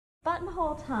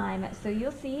Buttonhole time. So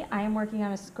you'll see I am working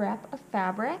on a scrap of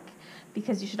fabric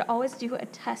because you should always do a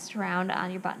test round on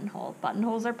your buttonhole.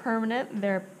 Buttonholes are permanent.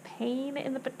 They're a pain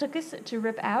in the patookus to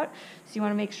rip out. So you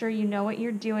want to make sure you know what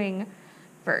you're doing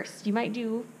first. You might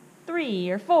do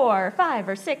 3 or 4 or 5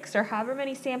 or 6 or however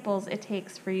many samples it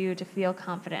takes for you to feel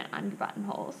confident on your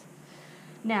buttonholes.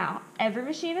 Now, every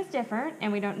machine is different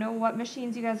and we don't know what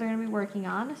machines you guys are going to be working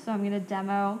on. So I'm going to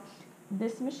demo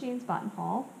this machine's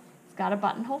buttonhole. It's got a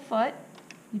buttonhole foot.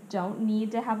 You don't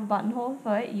need to have a buttonhole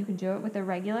foot. You can do it with a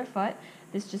regular foot.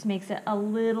 This just makes it a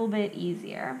little bit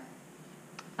easier.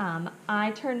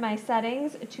 I turn my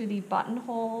settings to the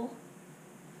buttonhole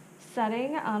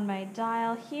setting on my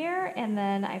dial here, and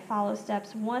then I follow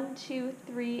steps 1, 2,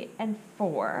 3, and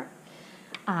 4.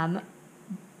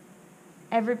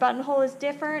 Every buttonhole is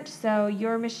different, so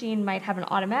your machine might have an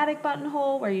automatic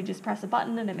buttonhole where you just press a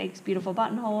button and it makes beautiful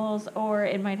buttonholes, or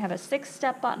it might have a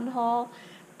 6-step buttonhole,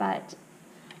 but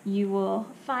you will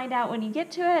find out when you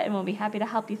get to it, and we'll be happy to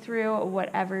help you through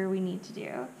whatever we need to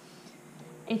do.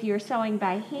 If you're sewing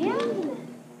by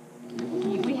hand,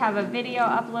 we have a video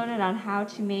uploaded on how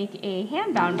to make a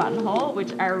hand-bound buttonhole,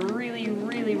 which are really,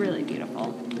 really, really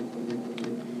beautiful.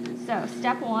 So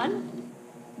step 1,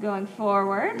 going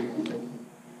forward.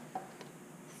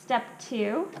 Step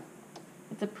 2,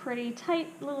 it's a pretty tight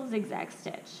little zigzag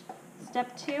stitch.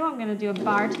 Step 2, I'm going to do a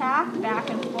bar tack back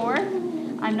and forth.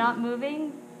 I'm not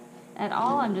moving at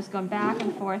all, I'm just going back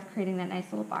and forth, creating that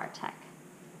nice little bar tack.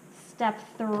 Step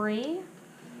 3,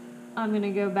 I'm going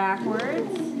to go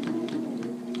backwards,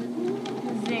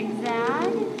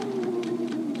 zigzag,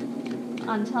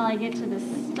 until I get to the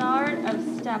start of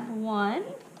step 1,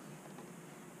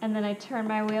 and then I turn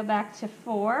my wheel back to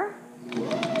 4.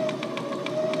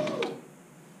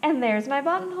 And there's my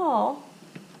buttonhole.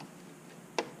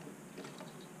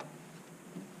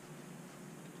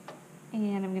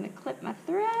 And I'm going to clip my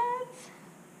threads.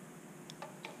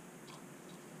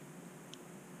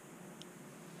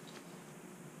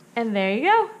 And there you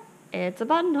go. It's a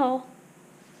buttonhole.